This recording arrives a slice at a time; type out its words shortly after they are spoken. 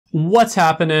What's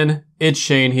happening? It's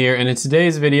Shane here, and in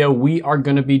today's video, we are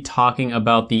going to be talking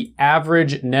about the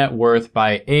average net worth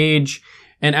by age.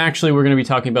 And actually, we're going to be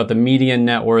talking about the median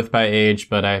net worth by age,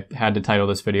 but I had to title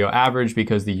this video average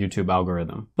because the YouTube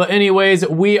algorithm. But anyways,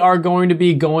 we are going to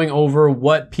be going over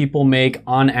what people make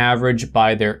on average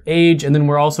by their age, and then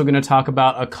we're also going to talk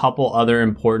about a couple other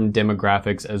important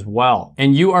demographics as well.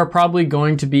 And you are probably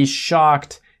going to be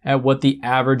shocked at what the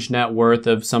average net worth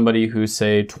of somebody who's,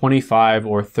 say, 25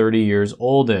 or 30 years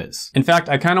old is. In fact,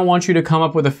 I kind of want you to come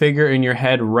up with a figure in your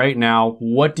head right now.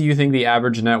 What do you think the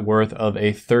average net worth of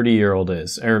a 30-year-old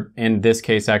is? Or in this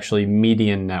case, actually,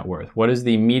 median net worth. What is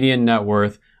the median net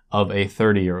worth of a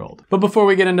 30-year-old? But before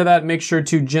we get into that, make sure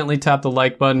to gently tap the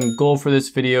like button. Goal for this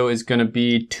video is gonna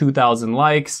be 2,000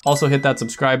 likes. Also hit that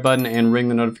subscribe button and ring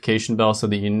the notification bell so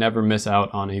that you never miss out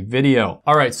on a video.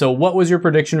 All right, so what was your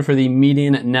prediction for the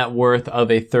median net worth of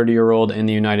a 30-year-old in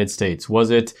the United States?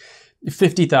 Was it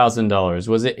 $50,000?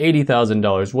 Was it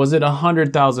 $80,000? Was it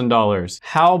 $100,000?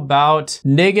 How about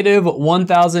negative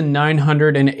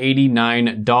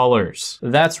 $1,989?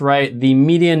 That's right, the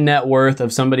median net worth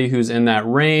of somebody who's in that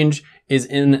range is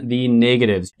in the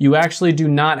negatives. You actually do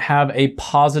not have a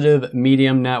positive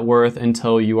median net worth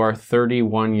until you are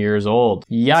 31 years old.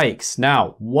 Yikes.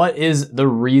 Now, what is the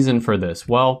reason for this?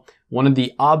 Well, one of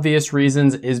the obvious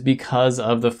reasons is because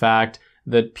of the fact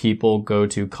that people go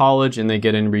to college and they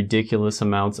get in ridiculous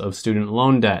amounts of student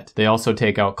loan debt. They also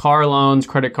take out car loans,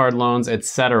 credit card loans,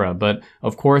 etc. But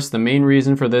of course, the main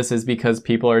reason for this is because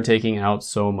people are taking out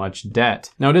so much debt.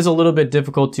 Now, it is a little bit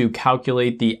difficult to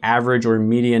calculate the average or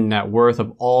median net worth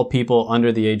of all people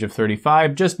under the age of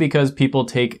 35, just because people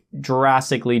take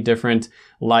drastically different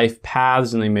life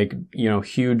paths and they make,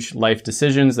 huge life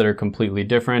decisions that are completely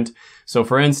different. So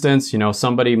for instance,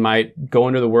 somebody might go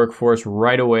into the workforce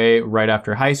right away, right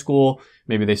after high school.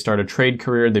 Maybe they start a trade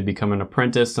career, they become an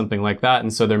apprentice, something like that.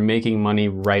 And so they're making money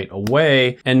right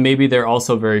away. And maybe they're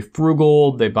also very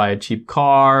frugal. They buy a cheap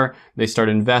car, they start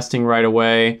investing right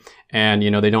away. And,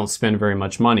 they don't spend very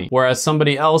much money. Whereas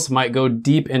somebody else might go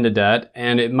deep into debt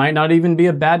and it might not even be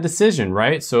a bad decision,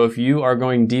 right? So if you are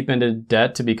going deep into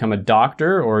debt to become a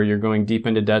doctor, or you're going deep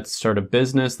into debt to start a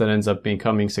business that ends up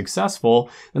becoming successful,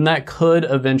 then that could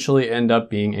eventually end up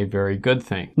being a very good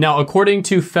thing. Now, according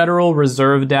to Federal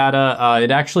Reserve data, it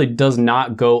actually does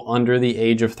not go under the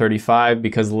age of 35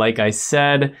 because, like I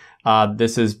said,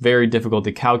 this is very difficult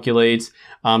to calculate,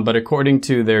 but according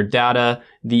to their data,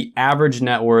 the average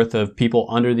net worth of people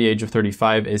under the age of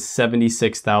 35 is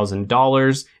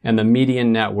 $76,000, and the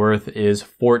median net worth is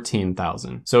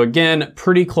 $14,000. So again,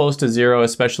 pretty close to zero,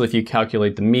 especially if you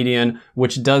calculate the median,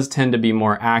 which does tend to be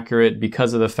more accurate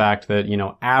because of the fact that,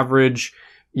 average,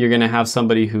 you're going to have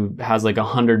somebody who has like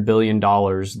 $100 billion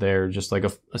there, just like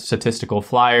a statistical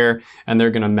flyer, and they're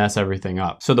going to mess everything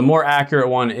up. So the more accurate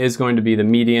one is going to be the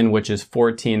median, which is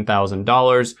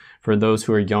 $14,000 for those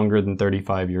who are younger than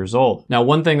 35 years old. Now,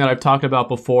 one thing that I've talked about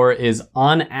before is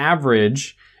on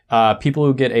average, people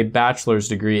who get a bachelor's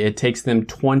degree, it takes them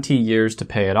 20 years to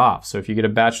pay it off. So if you get a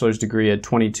bachelor's degree at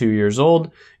 22 years old,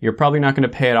 you're probably not going to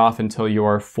pay it off until you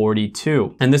are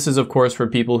 42. And this is, of course, for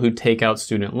people who take out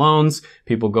student loans.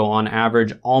 People go on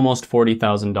average almost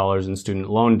 $40,000 in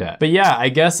student loan debt. But yeah, I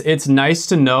guess it's nice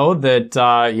to know that,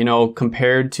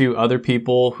 compared to other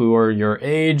people who are your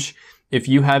age, if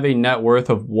you have a net worth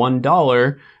of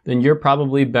 $1, then you're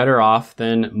probably better off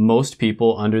than most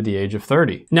people under the age of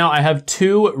 30. Now, I have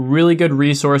two really good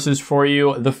resources for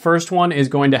you. The first one is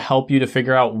going to help you to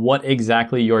figure out what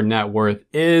exactly your net worth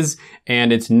is,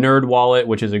 and it's NerdWallet,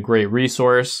 which is a great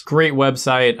resource. Great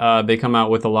website. They come out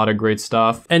with a lot of great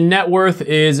stuff. And net worth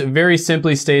is very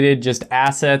simply stated just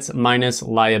assets minus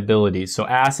liabilities. So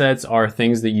assets are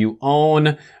things that you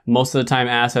own. Most of the time,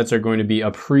 assets are going to be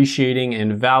appreciating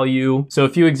in value. So a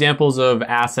few examples of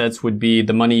assets would be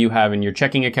the money you have in your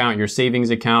checking account, your savings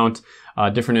account,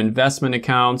 different investment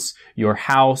accounts, your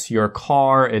house, your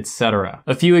car, etc.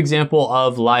 A few examples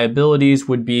of liabilities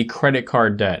would be credit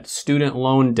card debt, student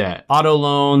loan debt, auto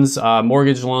loans,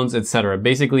 mortgage loans, etc.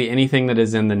 Basically anything that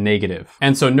is in the negative.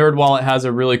 And so NerdWallet has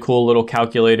a really cool little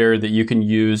calculator that you can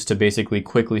use to basically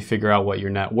quickly figure out what your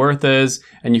net worth is.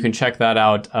 And you can check that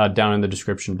out down in the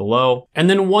description below. And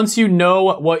then once you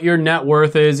know what your net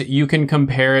worth is, you can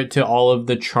compare it to all of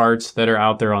the charts that are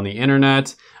out there on the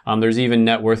internet. There's even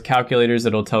net worth calculators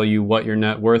that'll tell you what your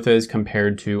net worth is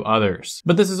compared to others.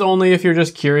 But this is only if you're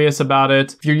just curious about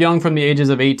it. If you're young from the ages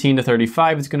of 18 to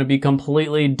 35, it's going to be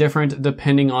completely different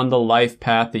depending on the life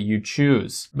path that you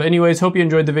choose. But anyways, hope you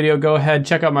enjoyed the video. Go ahead,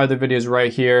 check out my other videos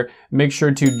right here. Make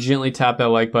sure to gently tap that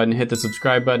like button, hit the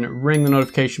subscribe button, ring the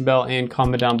notification bell, and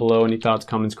comment down below any thoughts,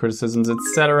 comments, criticisms,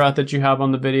 etc. that you have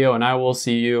on the video, and I will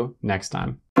see you next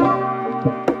time.